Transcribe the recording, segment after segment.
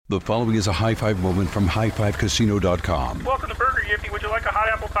The following is a high-five moment from highfivecasino.com. Welcome to Burger Yippee. Would you like a hot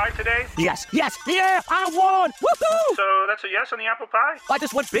apple pie today? Yes, yeah, I won! Woohoo! So that's a yes on the apple pie? I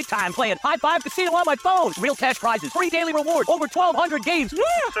just went big time playing High Five Casino on my phone. Real cash prizes, free daily rewards, over 1,200 games. Yeah!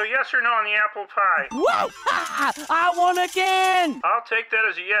 So yes or no on the apple pie? Whoa! I won again! I'll take that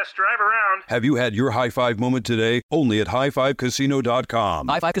as a yes. Drive around. Have you had your high-five moment today? Only at highfivecasino.com.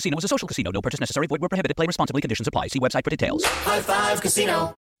 High Five Casino is a social casino. No purchase necessary. Void where prohibited. Play responsibly. Conditions apply. See website for details. High Five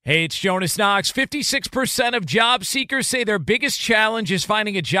Casino. Hey, it's Jonas Knox. 56% of job seekers say their biggest challenge is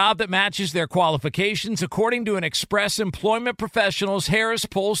finding a job that matches their qualifications, according to an Express Employment Professionals Harris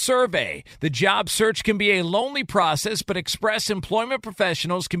Poll survey. The job search can be a lonely process, but Express Employment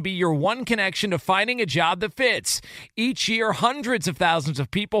Professionals can be your one connection to finding a job that fits. Each year, hundreds of thousands of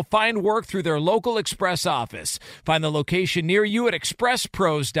people find work through their local Express office. Find the location near you at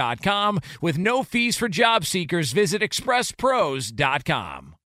expresspros.com. With no fees for job seekers, visit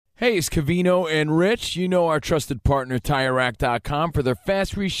expresspros.com. Hey, it's Cavino and Rich. You know our trusted partner, TireRack.com, for their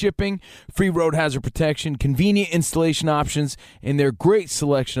fast free shipping, free road hazard protection, convenient installation options, and their great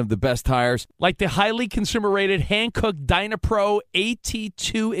selection of the best tires, like the highly consumer-rated Hankook Dynapro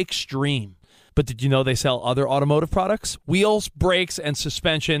AT2 Extreme. But did you know they sell other automotive products? Wheels, brakes, and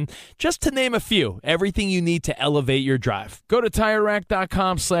suspension, just to name a few. Everything you need to elevate your drive. Go to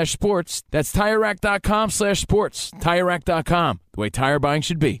TireRack.com/sports. That's TireRack.com/sports. TireRack.com, the way tire buying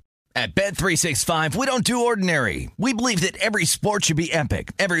should be. At Bet365, we don't do ordinary. We believe that every sport should be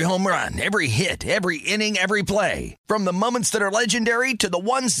epic. Every home run, every hit, every inning, every play. From the moments that are legendary to the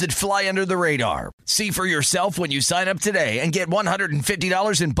ones that fly under the radar. See for yourself when you sign up today and get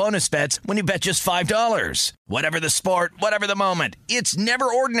 $150 in bonus bets when you bet just $5. Whatever the sport, whatever the moment, it's never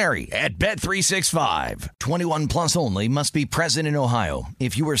ordinary at Bet365. 21 plus only. Must be present in Ohio.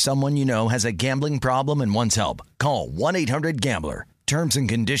 If you or someone you know has a gambling problem and wants help, call 1-800-GAMBLER. Terms and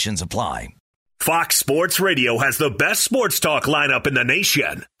conditions apply. Fox Sports Radio has the best sports talk lineup in the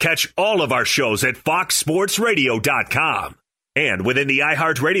nation. Catch all of our shows at foxsportsradio.com. And within the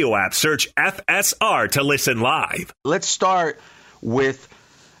iHeartRadio app, search FSR to listen live. Let's start with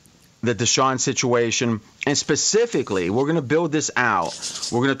the Deshaun situation. And specifically, we're going to build this out.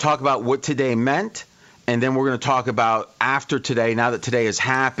 We're going to talk about what today meant. And then we're going to talk about after today, now that today has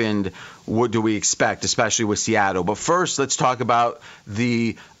happened, what do we expect, especially with Seattle. But first, let's talk about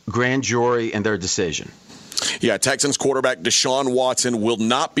the grand jury and their decision. Yeah, Texans quarterback Deshaun Watson will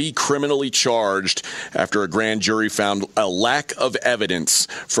not be criminally charged after a grand jury found a lack of evidence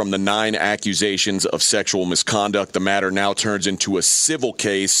from the 9 accusations of sexual misconduct. The matter now turns into a civil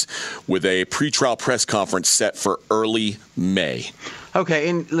case with a pretrial press conference set for early May. Okay,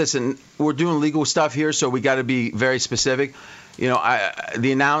 and listen, we're doing legal stuff here, so we got to be very specific. You know,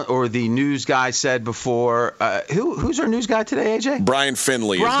 the news guy said before, who's our news guy today, AJ? Brian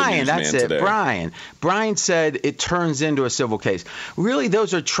Finley. Brian, is the that's it. Today. Brian said it turns into a civil case. Really,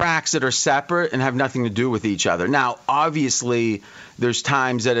 those are tracks that are separate and have nothing to do with each other. Now, obviously, there's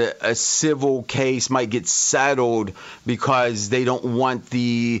times that a civil case might get settled because they don't want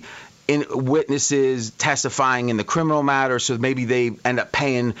the witnesses testifying in the criminal matter, so maybe they end up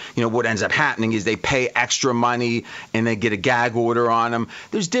paying, what ends up happening is they pay extra money and they get a gag order on them.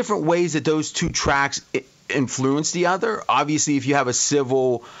 There's different ways that those two tracks influence the other. Obviously, if you have a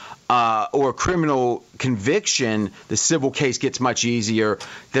civil or criminal conviction, the civil case gets much easier.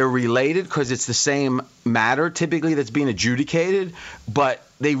 They're related because it's the same matter typically that's being adjudicated, but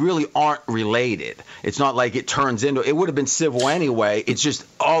they really aren't related. It's not like it turns into, it would have been civil anyway. It's just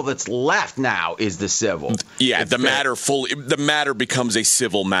all that's left now is the civil. Yeah, the matter becomes a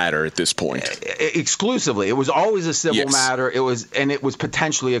civil matter at this point. Exclusively. It was always a civil matter. It was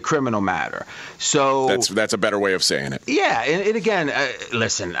potentially a criminal matter. So that's a better way of saying it. Yeah, and again,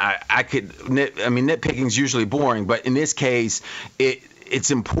 listen, nitpicking's usually boring, but in this case, it's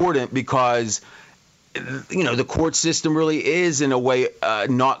important because the court system really is in a way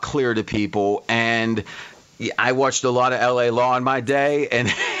not clear to people. And I watched a lot of LA law in my day, and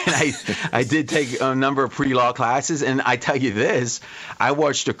I did take a number of pre-law classes. And I tell you this, I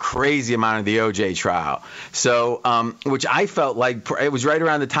watched a crazy amount of the OJ trial. So, which I felt like it was right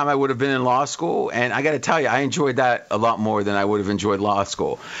around the time I would have been in law school. And I got to tell you, I enjoyed that a lot more than I would have enjoyed law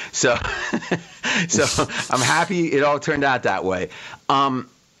school. So, I'm happy it all turned out that way.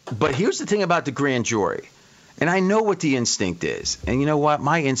 But here's the thing about the grand jury. And I know what the instinct is. And you know what?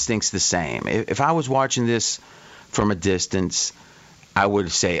 My instinct's the same. If I was watching this from a distance, I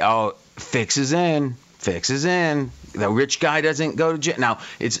would say, fix is in. The rich guy doesn't go to jail. Now,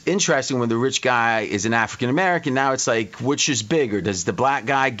 it's interesting when the rich guy is an African-American. Now it's like, which is bigger? Does the black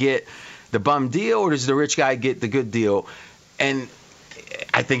guy get the bum deal or does the rich guy get the good deal? And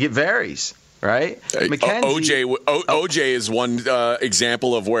I think it varies. Right? OJ is one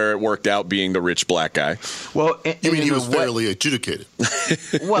example of where it worked out being the rich black guy. Well, you mean he was fairly adjudicated?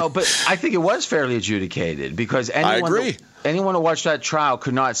 Well, but I think it was fairly adjudicated because anyone who watched that trial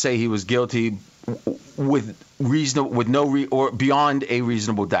could not say he was guilty with beyond a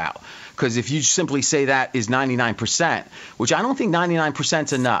reasonable doubt. Because if you simply say that is 99%, which I don't think 99%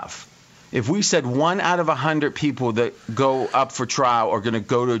 is enough. If we said 1 out of 100 people that go up for trial are going to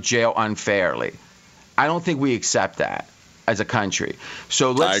go to jail unfairly, I don't think we accept that as a country.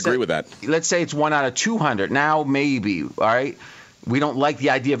 So I agree with that. Let's say it's 1 out of 200. Now maybe, all right? We don't like the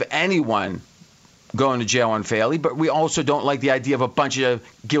idea of anyone going to jail unfairly, but we also don't like the idea of a bunch of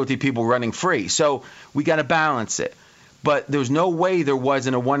guilty people running free. So we got to balance it. But there's no way there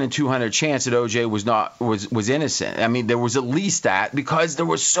wasn't a 1 in 200 chance that OJ was innocent. I mean, there was at least that because there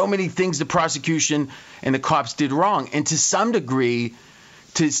were so many things the prosecution and the cops did wrong. And to some degree,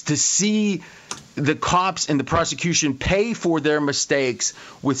 to see the cops and the prosecution pay for their mistakes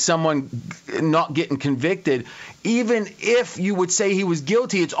with someone not getting convicted, even if you would say he was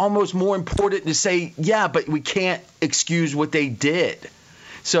guilty, it's almost more important to say, yeah, but we can't excuse what they did.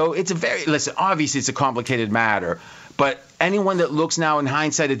 So it's obviously it's a complicated matter. But anyone that looks now in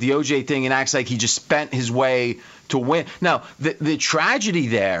hindsight at the OJ thing and acts like he just spent his way to win. Now, the tragedy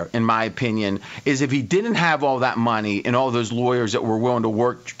there, in my opinion, is if he didn't have all that money and all those lawyers that were willing to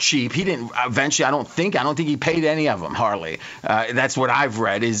work cheap, he didn't eventually, I don't think he paid any of them, hardly. That's what I've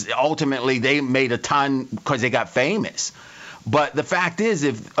read, is ultimately they made a ton because they got famous. But the fact is,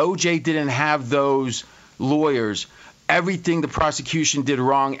 if OJ didn't have those lawyers, everything the prosecution did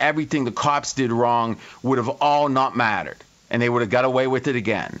wrong, everything the cops did wrong would have all not mattered, and they would have got away with it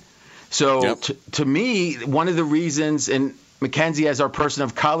again. So to me, one of the reasons, and Mackenzie as our person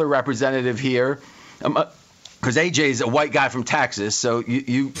of color representative here, because AJ is a white guy from Texas, so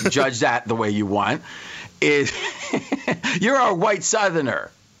you judge that the way you want, is you're our white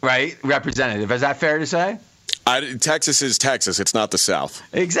Southerner, right, representative. Is that fair to say? Texas is Texas. It's not the South.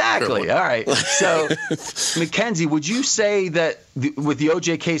 Exactly. All right. So, Mackenzie, would you say that with the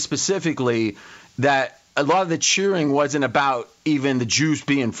OJ case specifically, that a lot of the cheering wasn't about even the Jews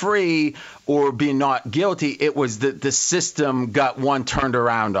being free or being not guilty? It was that the system got one turned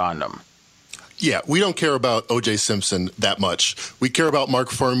around on them. Yeah, we don't care about O.J. Simpson that much. We care about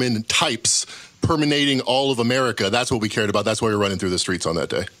Mark Furman types permeating all of America. That's what we cared about. That's why we were running through the streets on that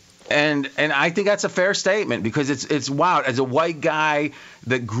day. And I think that's a fair statement because it's wild. As a white guy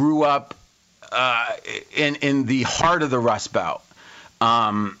that grew up in the heart of the Rust Belt,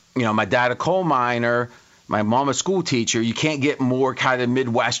 my dad a coal miner, my mom a school teacher. You can't get more kind of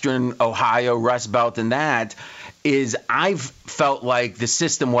Midwestern Ohio Rust Belt than that. I've felt like the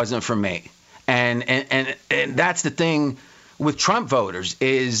system wasn't for me, and that's the thing with Trump voters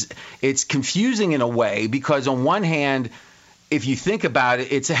is it's confusing in a way because on one hand, if you think about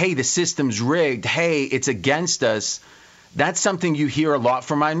it, it's, hey, the system's rigged. Hey, it's against us. That's something you hear a lot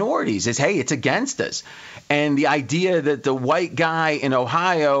from minorities is, hey, it's against us. And the idea that the white guy in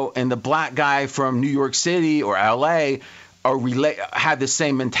Ohio and the black guy from New York City or L.A. have the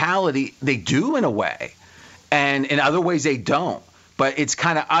same mentality, they do in a way. And in other ways, they don't. But it's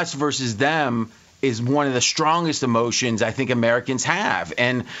kind of us versus them is one of the strongest emotions I think Americans have.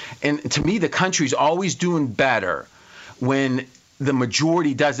 And to me, the country's always doing better when the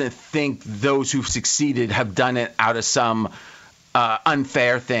majority doesn't think those who've succeeded have done it out of some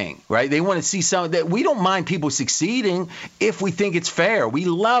unfair thing, right? They want to see that we don't mind people succeeding if we think it's fair. We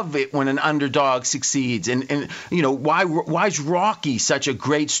love it when an underdog succeeds. And why is Rocky such a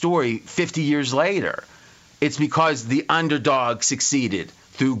great story 50 years later? It's because the underdog succeeded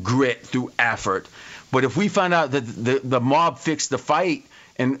through grit, through effort. But if we find out that the mob fixed the fight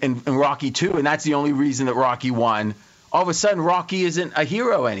in Rocky 2, and that's the only reason that Rocky won, all of a sudden Rocky isn't a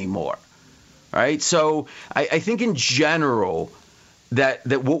hero anymore, right? So I think in general that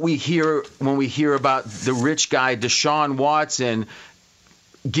what we hear when we hear about the rich guy Deshaun Watson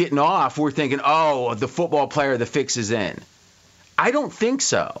getting off, we're thinking, oh, the football player, the fix is in. I don't think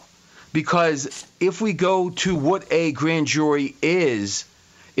so, because if we go to what a grand jury is,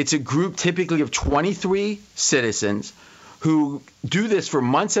 it's a group typically of 23 citizens who do this for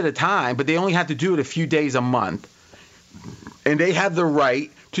months at a time, but they only have to do it a few days a month. And they have the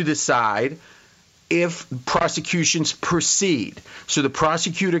right to decide if prosecutions proceed. So the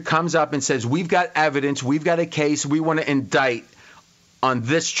prosecutor comes up and says, we've got evidence, we've got a case, we want to indict on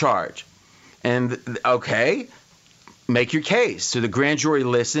this charge. And, okay, make your case. So the grand jury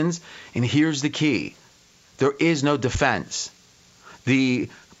listens, and here's the key. There is no defense. The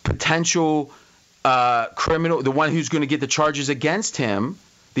potential criminal, the one who's going to get the charges against him,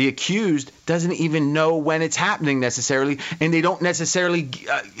 the accused, doesn't even know when it's happening necessarily, and they don't necessarily,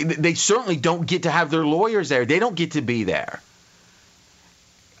 they certainly don't get to have their lawyers there. They don't get to be there.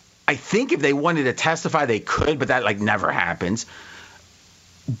 I think if they wanted to testify, they could, but that never happens.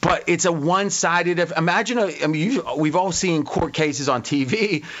 But it's a one-sided. We've all seen court cases on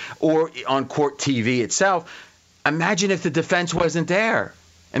TV or on court TV itself. Imagine if the defense wasn't there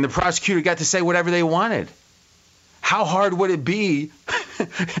and the prosecutor got to say whatever they wanted. How hard would it be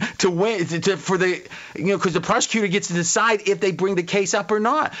to win because the prosecutor gets to decide if they bring the case up or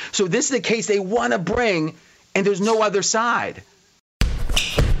not. So this is the case they want to bring, and there's no other side.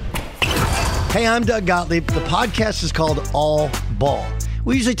 Hey, I'm Doug Gottlieb. The podcast is called All Ball.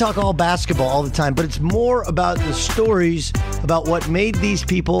 We usually talk all basketball all the time, but it's more about the stories about what made these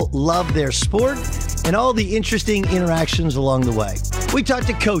people love their sport and all the interesting interactions along the way. We talk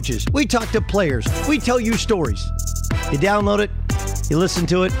to coaches. We talk to players. We tell you stories. You download it. You listen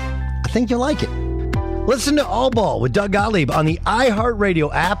to it. I think you'll like it. Listen to All Ball with Doug Gottlieb on the iHeartRadio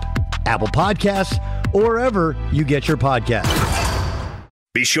app, Apple Podcasts, or wherever you get your podcasts.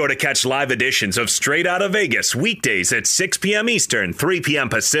 Be sure to catch live editions of Straight Outta Vegas weekdays at 6 p.m. Eastern, 3 p.m.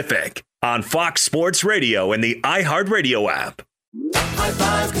 Pacific on Fox Sports Radio and the iHeartRadio app. High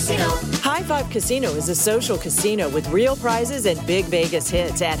Five Casino. High Five Casino is a social casino with real prizes and big Vegas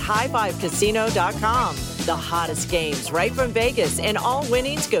hits at highfivecasino.com. The hottest games right from Vegas, and all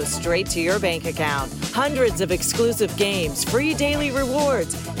winnings go straight to your bank account. Hundreds of exclusive games, free daily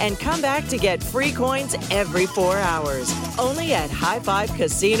rewards, and come back to get free coins every 4 hours. Only at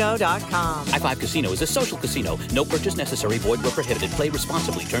highfivecasino.com. High Five Casino is a social casino. No purchase necessary. Void where prohibited. Play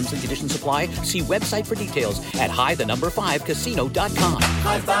responsibly. Terms and conditions apply. See website for details at high5casino.com.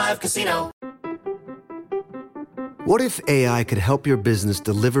 High Five Casino. What if AI could help your business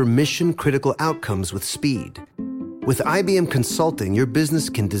deliver mission-critical outcomes with speed? With IBM Consulting, your business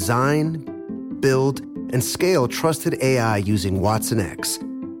can design, build, and scale trusted AI using watsonx,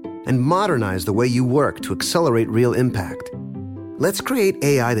 and modernize the way you work to accelerate real impact. Let's create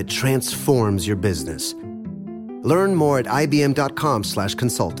AI that transforms your business. Learn more at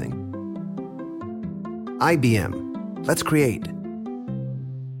ibm.com/consulting. IBM. Let's create.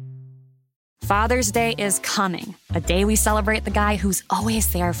 Father's Day is coming, a day we celebrate the guy who's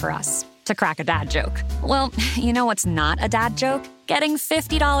always there for us. To crack a dad joke. Well, you know what's not a dad joke? Getting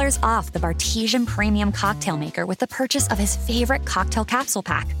 $50 off the Bartesian Premium Cocktail Maker with the purchase of his favorite cocktail capsule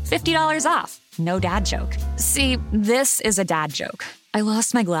pack. $50 off. No dad joke. See, this is a dad joke. I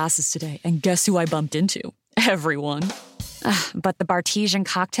lost my glasses today, and guess who I bumped into? Everyone. But the Bartesian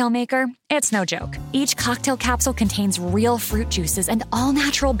Cocktail Maker, it's no joke. Each cocktail capsule contains real fruit juices and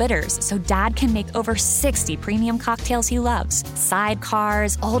all-natural bitters, so Dad can make over 60 premium cocktails he loves.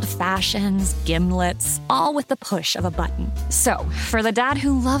 Sidecars, old fashions, gimlets, all with the push of a button. So, for the dad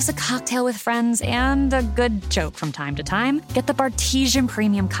who loves a cocktail with friends and a good joke from time to time, get the Bartesian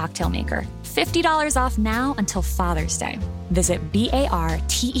Premium Cocktail Maker. $50 off now until Father's Day. Visit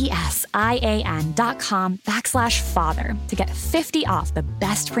BARTESIAN.com/father to get 50 off the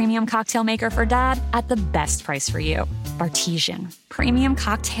best premium cocktail maker for dad at the best price for you. Bartesian. Premium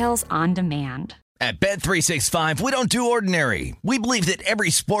cocktails on demand. At Bet365, we don't do ordinary. We believe that every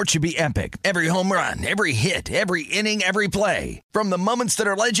sport should be epic. Every home run, every hit, every inning, every play. From the moments that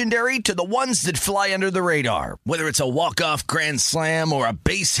are legendary to the ones that fly under the radar. Whether it's a walk-off grand slam or a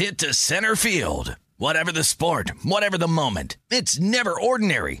base hit to center field. Whatever the sport, whatever the moment. It's never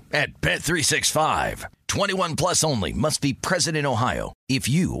ordinary at Bet365. 21 plus only. Must be present in Ohio. If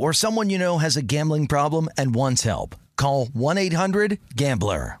you or someone you know has a gambling problem and wants help, call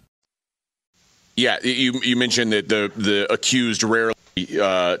 1-800-GAMBLER. Yeah, you mentioned that the accused rarely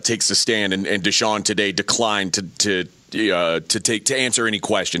takes a stand, and Deshaun today declined to answer any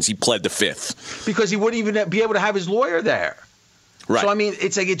questions. He pled the fifth because he wouldn't even be able to have his lawyer there. Right. So I mean,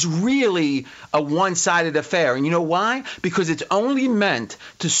 it's really a one-sided affair, and you know why? Because it's only meant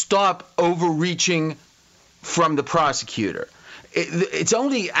to stop overreaching from the prosecutor. It's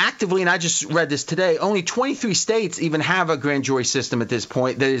only actively, and I just read this today, only 23 states even have a grand jury system at this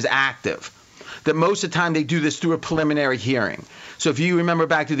point that is active. That most of the time they do this through a preliminary hearing. So if you remember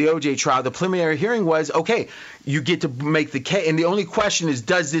back to the OJ trial, the preliminary hearing was, okay, you get to make the case. And the only question is,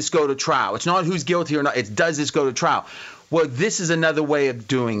 does this go to trial? It's not who's guilty or not. It's does this go to trial? Well, this is another way of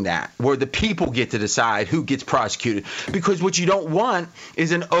doing that, where the people get to decide who gets prosecuted. Because what you don't want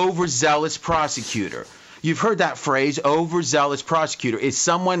is an overzealous prosecutor. You've heard that phrase, overzealous prosecutor. It's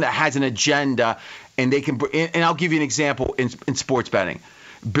someone that has an agenda, and they can. And I'll give you an example in sports betting.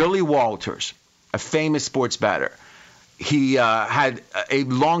 Billy Walters, a famous sports bettor. he had a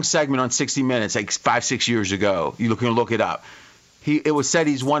long segment on 60 Minutes like 5-6 years ago. You can look it up. It was said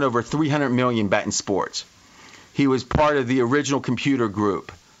he's won over $300 million betting sports. He was part of the original computer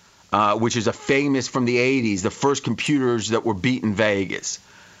group, which is a famous from the 80s, the first computers that were beat in Vegas.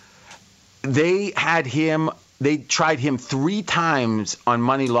 They tried him 3 times on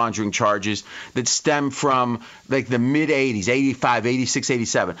money laundering charges that stem from like the mid 80s, 85, 86,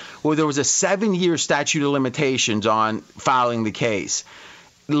 87. Well, there was a 7-year statute of limitations on filing the case.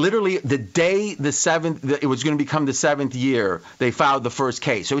 Literally the day it was going to become the 7th year, they filed the first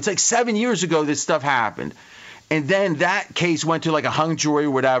case. So it's like 7 years ago this stuff happened. And then that case went to like a hung jury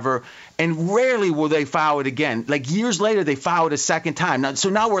or whatever, and rarely will they file it again. Like years later, they filed it a second time. So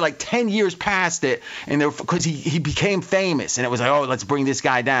now we're like 10 years past it, and because he became famous, and it was like, oh, let's bring this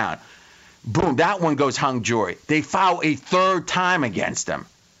guy down. Boom, that one goes hung jury. They file a third time against him.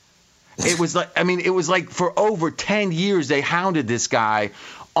 It was like for over 10 years they hounded this guy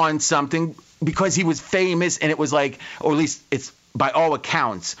on something because he was famous, and it was like, or at least it's by all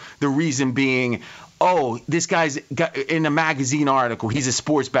accounts, the reason being, oh, this guy's got in a magazine article, he's a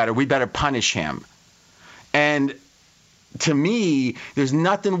sports bettor, we better punish him. And to me, there's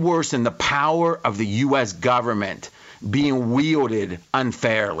nothing worse than the power of the U.S. government being wielded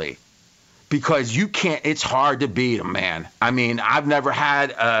unfairly. Because it's hard to beat them, man. I mean, I've never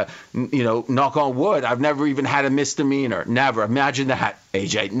had knock on wood, I've never even had a misdemeanor. Never. Imagine that,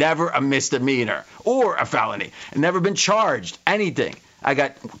 AJ. Never a misdemeanor or a felony. I've never been charged anything. I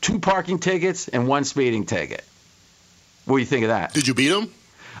got 2 parking tickets and 1 speeding ticket. What do you think of that? Did you beat him?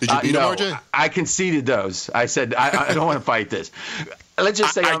 Did you beat him, RJ? I conceded those. I said, I don't want to fight this. Let's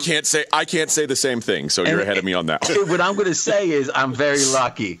just say I can't say the same thing, so you're ahead of me on that. What I'm going to say is I'm very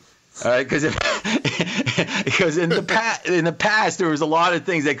lucky. All right, because in the past there was a lot of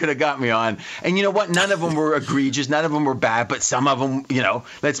things they could have got me on, and you know what? None of them were egregious, none of them were bad, but some of them,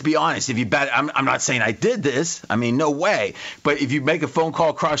 let's be honest. If you bet, I'm not saying I did this. I mean, no way. But if you make a phone call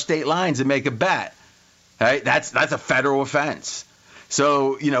across state lines and make a bet, right? That's a federal offense.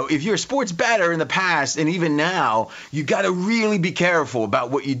 So, if you're a sports bettor in the past and even now, you got to really be careful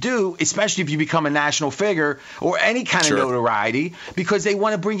about what you do, especially if you become a national figure or any kind of notoriety, because they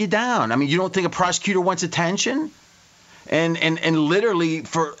want to bring you down. I mean, you don't think a prosecutor wants attention? And literally,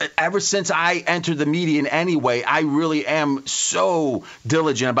 ever since I entered the media in any way, I really am so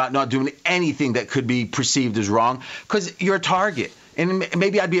diligent about not doing anything that could be perceived as wrong, because you're a target. And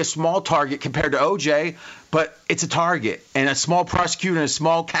maybe I'd be a small target compared to OJ, but it's a target. And a small prosecutor in a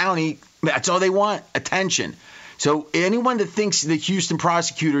small county, that's all they want, attention. So anyone that thinks the Houston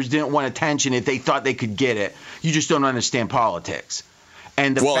prosecutors didn't want attention if they thought they could get it, you just don't understand politics.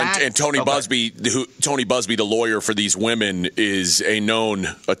 And Tony Busby, the lawyer for these women, is a known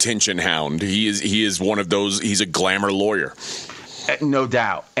attention hound. He is one of those. He's a glamour lawyer. No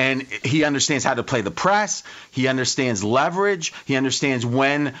doubt. And he understands how to play the press. He understands leverage. He understands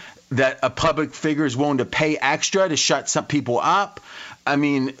when that a public figure is willing to pay extra to shut some people up. I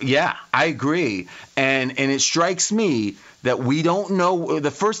mean, yeah, I agree. And it strikes me that we don't know.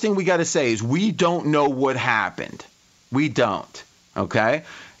 The first thing we got to say is we don't know what happened. We don't. Okay?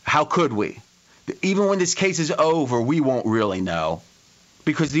 How could we? Even when this case is over, we won't really know.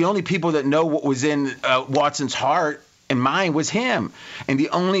 Because the only people that know what was in Watson's heart and mine was him. And the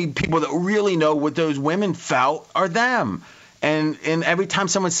only people that really know what those women felt are them. And every time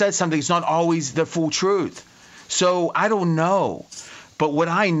someone says something, it's not always the full truth. So I don't know. But what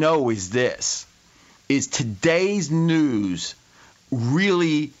I know is this, is today's news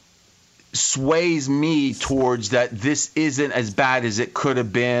really sways me towards that this isn't as bad as it could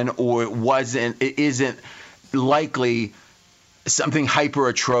have been, or it isn't likely something hyper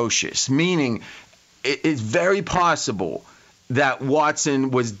atrocious, meaning it's very possible that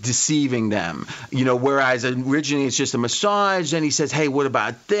Watson was deceiving them, whereas originally it's just a massage, and he says, hey, what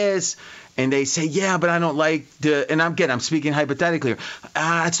about this? And they say, yeah, but I don't like and I'm speaking hypothetically.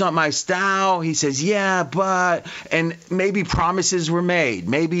 It's not my style. He says, yeah, but, and maybe promises were made.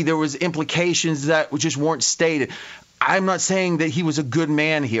 Maybe there was implications that just weren't stated. I'm not saying that he was a good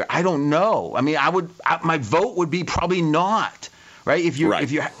man here. I don't know. I mean, my vote would be probably not. Right? If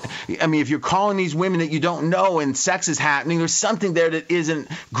you're calling these women that you don't know and sex is happening, there's something there that isn't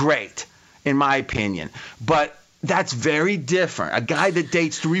great, in my opinion. But that's very different. A guy that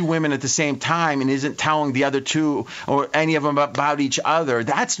dates 3 women at the same time and isn't telling the other 2 or any of them about each other,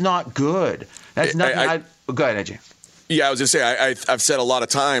 that's not good. That's nothing. Go ahead, AJ. Yeah, I was going to say, I've said a lot of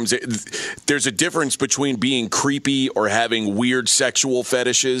times, there's a difference between being creepy or having weird sexual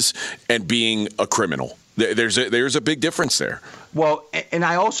fetishes and being a criminal. There's a big difference there. Well, and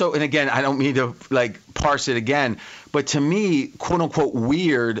I also, and again, I don't mean to parse it again, but to me, quote unquote,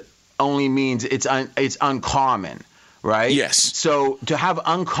 weird only means it's uncommon, right? Yes. So to have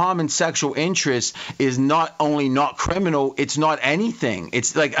uncommon sexual interest is not only not criminal, it's not anything.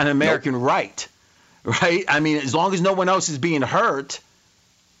 It's like an American right, right? I mean, as long as no one else is being hurt,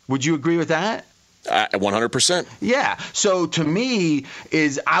 would you agree with that? 100%. Yeah. So to me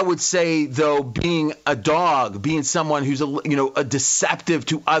I would say, though, being a dog, being someone who's a deceptive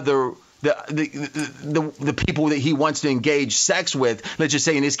to other the people that he wants to engage sex with, let's just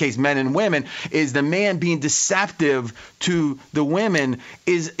say in this case men and women, is the man being deceptive to the women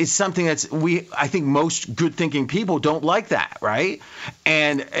is something I think most good thinking people don't like that, right?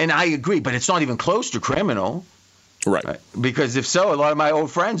 And I agree, but it's not even close to criminal. Right. Because if so, a lot of my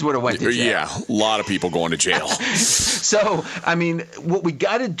old friends would have went to jail. Yeah, a lot of people going to jail. So, I mean, what we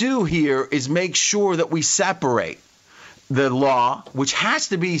got to do here is make sure that we separate the law, which has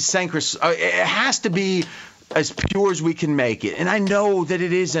to be it has to be as pure as we can make it. And I know that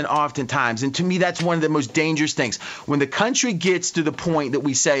it isn't oftentimes. And to me, that's one of the most dangerous things. When the country gets to the point that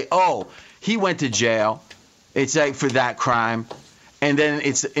we say, oh, he went to jail, it's like for that crime. And then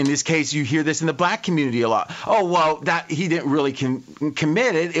it's, in this case, you hear this in the black community a lot. Oh, well, that he didn't really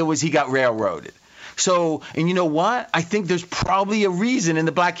commit it. It was he got railroaded. So, and you know what? I think there's probably a reason in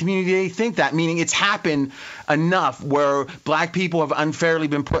the black community they think that, meaning it's happened enough where black people have unfairly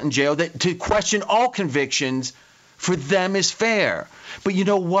been put in jail that to question all convictions for them is fair. But you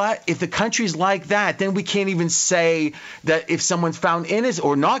know what? If the country's like that, then we can't even say that if someone's found innocent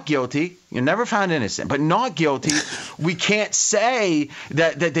or not guilty, you're never found innocent, but not guilty, we can't say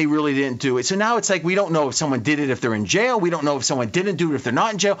that they really didn't do it. So now it's like we don't know if someone did it if they're in jail. We don't know if someone didn't do it if they're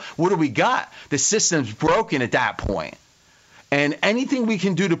not in jail. What do we got? The system's broken at that point. And anything we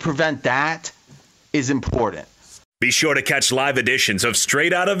can do to prevent that is important. Be sure to catch live editions of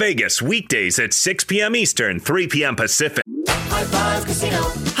Straight Outta Vegas weekdays at 6 p.m. Eastern, 3 p.m. Pacific. High Five Casino.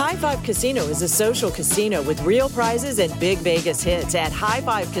 High Five Casino is a social casino with real prizes and big Vegas hits at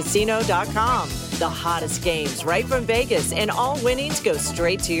highfivecasino.com. The hottest games right from Vegas, and all winnings go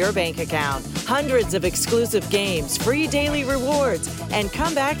straight to your bank account. Hundreds of exclusive games, free daily rewards, and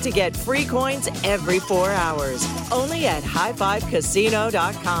come back to get free coins every 4 hours. Only at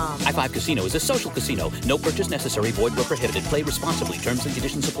highfivecasino.com. High Five Casino is a social casino. No purchase necessary. Void where prohibited. Play responsibly. Terms and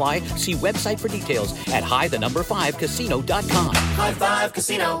conditions apply. See website for details at high5casino.com. High Five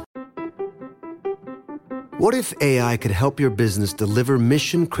Casino. What if AI could help your business deliver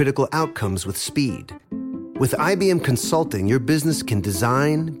mission-critical outcomes with speed? With IBM Consulting, your business can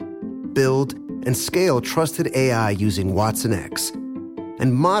design, build, and scale trusted AI using Watson X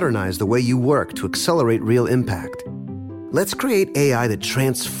and modernize the way you work to accelerate real impact. Let's create AI that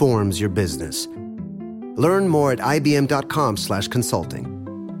transforms your business. Learn more at ibm.com/consulting.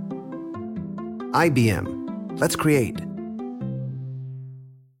 IBM. Let's create.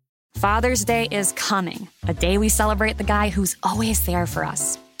 Father's Day is coming, a day we celebrate the guy who's always there for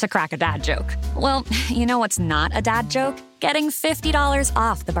us. To crack a dad joke. Well, you know what's not a dad joke? Getting $50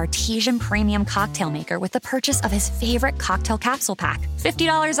 off the Bartesian Premium Cocktail Maker with the purchase of his favorite cocktail capsule pack.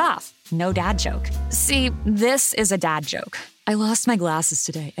 $50 off. No dad joke. See, this is a dad joke. I lost my glasses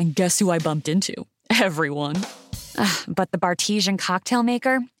today, and guess who I bumped into? Everyone. But the Bartesian Cocktail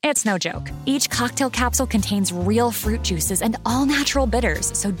Maker, it's no joke. Each cocktail capsule contains real fruit juices and all-natural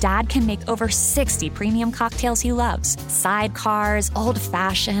bitters, so Dad can make over 60 premium cocktails he loves. Sidecars, old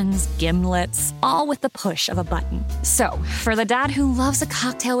fashions, gimlets, all with the push of a button. So, for the dad who loves a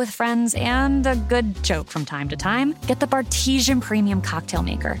cocktail with friends and a good joke from time to time, get the Bartesian Premium Cocktail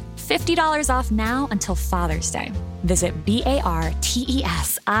Maker. $50 off now until Father's Day. Visit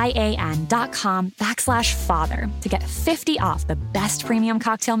BARTESIAN.com/father to get 50 off the best premium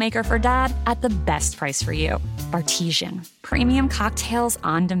cocktail maker for dad at the best price for you. Bartesian. Premium cocktails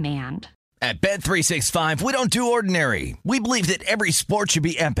on demand. At Bet365, we don't do ordinary. We believe that every sport should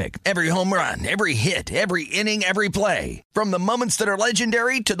be epic. Every home run, every hit, every inning, every play. From the moments that are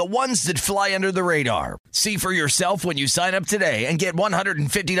legendary to the ones that fly under the radar. See for yourself when you sign up today and get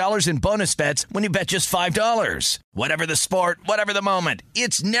 $150 in bonus bets when you bet just $5. Whatever the sport, whatever the moment,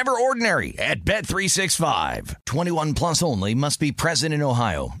 it's never ordinary at Bet365. 21 plus only. Must be present in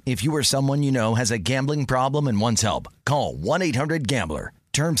Ohio. If you or someone you know has a gambling problem and wants help, call 1-800-GAMBLER.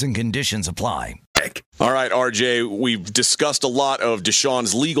 Terms and conditions apply. All right, RJ, we've discussed a lot of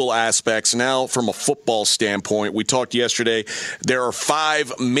Deshaun's legal aspects. Now, from a football standpoint, we talked yesterday, there are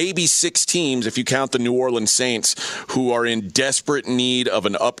 5, maybe 6 teams, if you count the New Orleans Saints, who are in desperate need of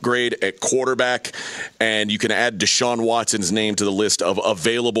an upgrade at quarterback. And you can add Deshaun Watson's name to the list of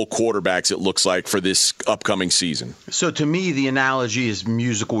available quarterbacks, it looks like, for this upcoming season. So to me, the analogy is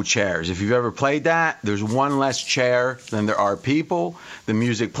musical chairs. If you've ever played that, there's one less chair than there are people. The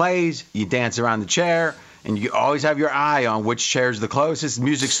music plays, you dance around the chair, and you always have your eye on which chair is the closest. The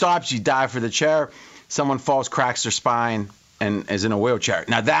music stops, you dive for the chair. Someone falls, cracks their spine, and is in a wheelchair.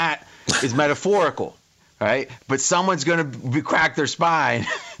 Now that is metaphorical, right? But someone's going to crack their spine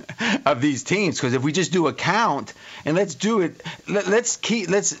of these teams, because if we just do a count, and let's do it,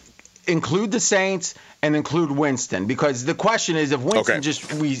 let's include the Saints and include Winston, because the question is, if Winston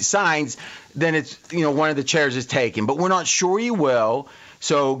just resigns, then it's, one of the chairs is taken, but we're not sure he will.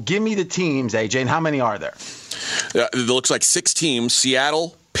 So give me the teams, AJ, and how many are there? It looks like 6 teams: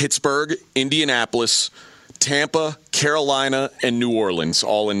 Seattle, Pittsburgh, Indianapolis, Tampa, Carolina, and New Orleans,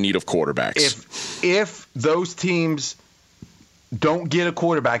 all in need of quarterbacks. If those teams don't get a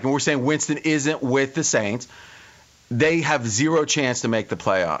quarterback, and we're saying Winston isn't with the Saints, they have 0 chance to make the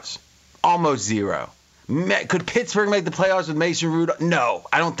playoffs. Almost 0. Could Pittsburgh make the playoffs with Mason Rudolph? No,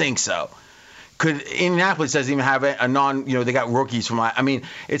 I don't think so. Could Indianapolis doesn't even have a non, they got rookies from,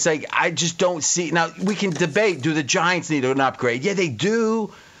 it's like, I just don't see. Now, we can debate, do the Giants need an upgrade? Yeah, they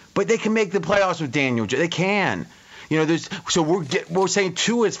do, but they can make the playoffs with Daniel. They can. So we're saying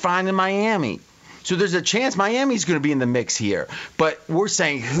 2 is fine in Miami. So there's a chance Miami's going to be in the mix here. But we're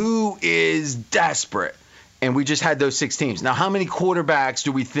saying who is desperate? And we just had those 6 teams. Now, how many quarterbacks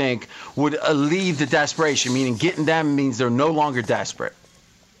do we think would alleviate the desperation, meaning getting them means they're no longer desperate?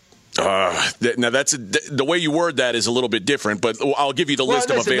 Now, that's the way you word that is a little bit different, but I'll give you the list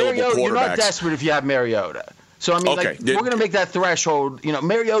of available quarterbacks. You're not desperate if you have Mariota. So, we're going to make that threshold.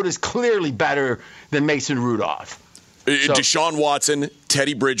 Mariota is clearly better than Mason Rudolph. Deshaun Watson,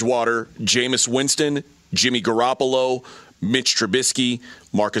 Teddy Bridgewater, Jameis Winston, Jimmy Garoppolo, Mitch Trubisky,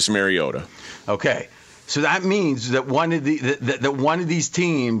 Marcus Mariota. Okay. So that means that one of these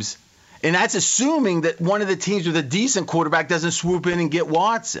teams, and that's assuming that one of the teams with a decent quarterback doesn't swoop in and get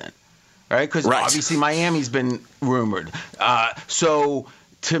Watson, right? Because obviously Miami's been rumored. So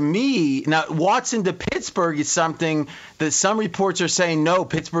to me, now Watson to Pittsburgh is something that some reports are saying, no,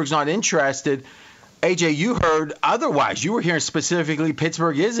 Pittsburgh's not interested. AJ, you heard otherwise. You were hearing specifically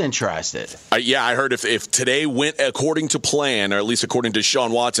Pittsburgh is interested. I heard if today went according to plan, or at least according to Deshaun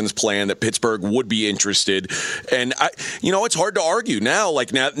Watson's plan, that Pittsburgh would be interested. And, it's hard to argue now.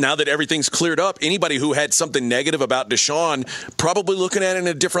 Now that everything's cleared up, anybody who had something negative about Deshaun probably looking at it in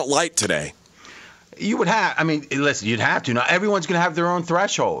a different light today. You would have, listen, you'd have to. Now, everyone's going to have their own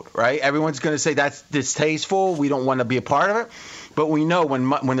threshold, right? Everyone's going to say that's distasteful. We don't want to be a part of it. But we know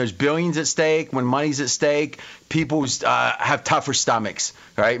when there's billions at stake, when money's at stake, people have tougher stomachs,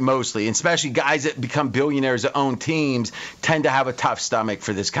 right? Mostly, and especially guys that become billionaires that own teams tend to have a tough stomach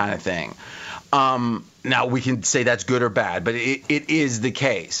for this kind of thing. Now, we can say that's good or bad, but it is the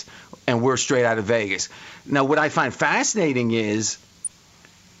case, and we're straight out of Vegas. Now, what I find fascinating is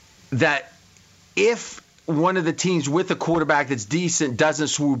that if one of the teams with a quarterback that's decent doesn't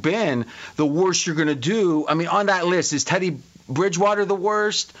swoop in, the worst you're going to do, on that list, is Teddy Bridgewater the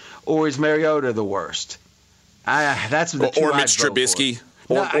worst, or is Mariota the worst? That's the or Mitch Trubisky,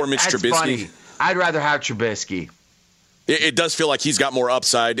 or Mitch Trubisky. Funny. I'd rather have Trubisky. It does feel like he's got more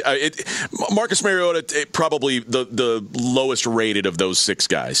upside. Marcus Mariota, probably the lowest rated of those 6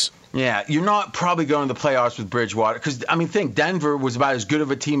 guys. Yeah, you're not probably going to the playoffs with Bridgewater because, think Denver was about as good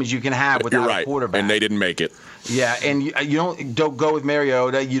of a team as you can have without a quarterback. And they didn't make it. Yeah, and you don't go with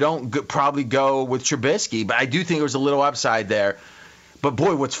Mariota. You don't probably go with Trubisky, but I do think there was a little upside there. But,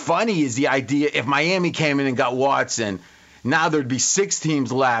 boy, what's funny is the idea if Miami came in and got Watson, now there'd be 6 teams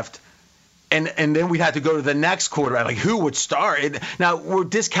left, and then we'd have to go to the next quarterback. Like, who would start? Now, we're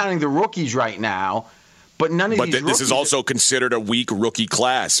discounting the rookies right now. But none of these rookies. This is also considered a weak rookie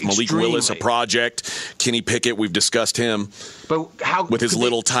class. Extremely. Malik Willis, a project. Kenny Pickett, we've discussed him. But how with his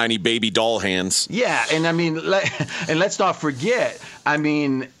little tiny baby doll hands. Yeah, and let's not forget.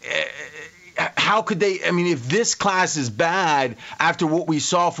 How could they? If this class is bad after what we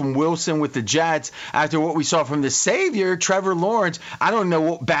saw from Wilson with the Jets, after what we saw from the savior Trevor Lawrence, I don't know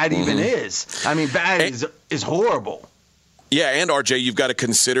what bad even is. Bad is horrible. Yeah, and RJ, you've got to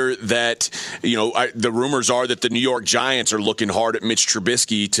consider that, the rumors are that the New York Giants are looking hard at Mitch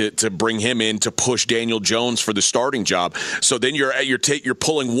Trubisky to bring him in to push Daniel Jones for the starting job. So then you're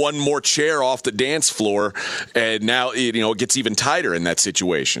pulling one more chair off the dance floor, and now it gets even tighter in that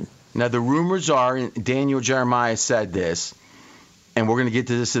situation. Now, the rumors are, and Daniel Jeremiah said this, and we're going to get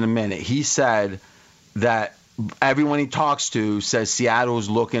to this in a minute. He said that everyone he talks to says Seattle's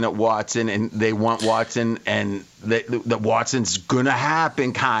looking at Watson and they want Watson, and that Watson's going to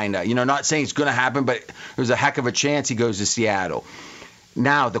happen, kind of. not saying it's going to happen, but there's a heck of a chance he goes to Seattle.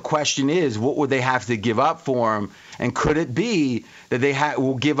 Now, the question is, what would they have to give up for him? And could it be that they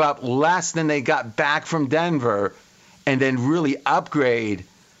will give up less than they got back from Denver and then really upgrade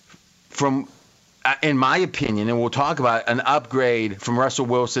from, in my opinion, and we'll talk about an upgrade from Russell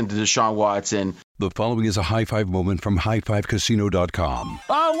Wilson to Deshaun Watson? The following is a high five moment from highfivecasino.com.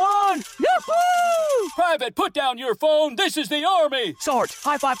 I won! Yahoo! Private, put down your phone. This is the Army. Sarge,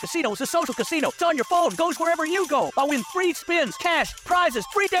 High Five Casino is a social casino. It's on your phone. Goes wherever you go. I win free spins, cash, prizes,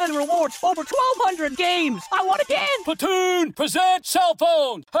 free daily rewards, over 1,200 games. I won again. Platoon, present cell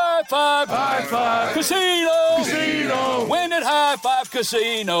phone. High Five. High Five. Casino. Casino. Win at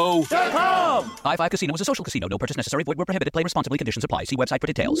highfivecasino.com. High Five Casino is a social casino. No purchase necessary. Void where prohibited. Play responsibly. Conditions apply. See website for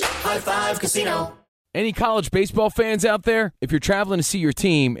details. High Five Casino. Any college baseball fans out there? If you're traveling to see your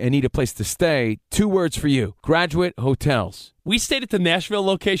team and need a place to stay, 2 words for you: Graduate Hotels. We stayed at the Nashville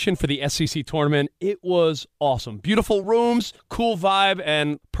location for the SEC tournament. It was awesome. Beautiful rooms, cool vibe,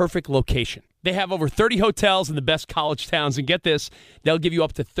 and perfect location. They have over 30 hotels in the best college towns, and get this, they'll give you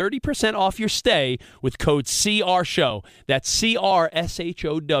up to 30% off your stay with code CRSHOW. That's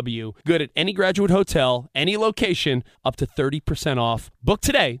CRSHOW. Good at any Graduate Hotel, any location, up to 30% off. Book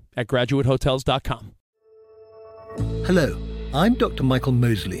today at graduatehotels.com. Hello, I'm Dr. Michael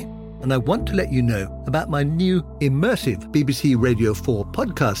Mosley, and I want to let you know about my new immersive BBC Radio 4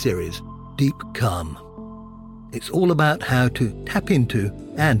 podcast series, Deep Calm. It's all about how to tap into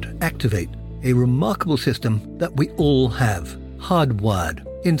and activate a remarkable system that we all have, hardwired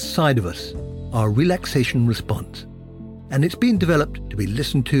inside of us, our relaxation response. And it's been developed to be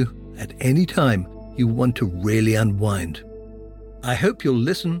listened to at any time you want to really unwind. I hope you'll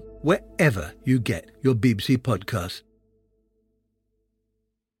listen wherever you get your BBC podcasts.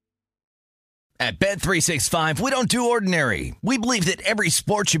 At Bet365, we don't do ordinary. We believe that every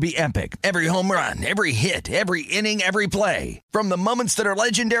sport should be epic. Every home run, every hit, every inning, every play. From the moments that are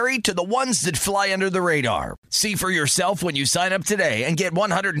legendary to the ones that fly under the radar. See for yourself when you sign up today and get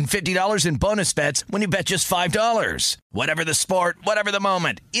 $150 in bonus bets when you bet just $5. Whatever the sport, whatever the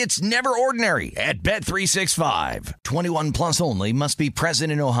moment, it's never ordinary at Bet365. 21 plus only. Must be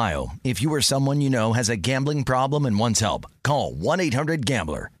present in Ohio. If you or someone you know has a gambling problem and wants help, call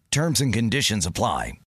 1-800-GAMBLER. Terms and conditions apply.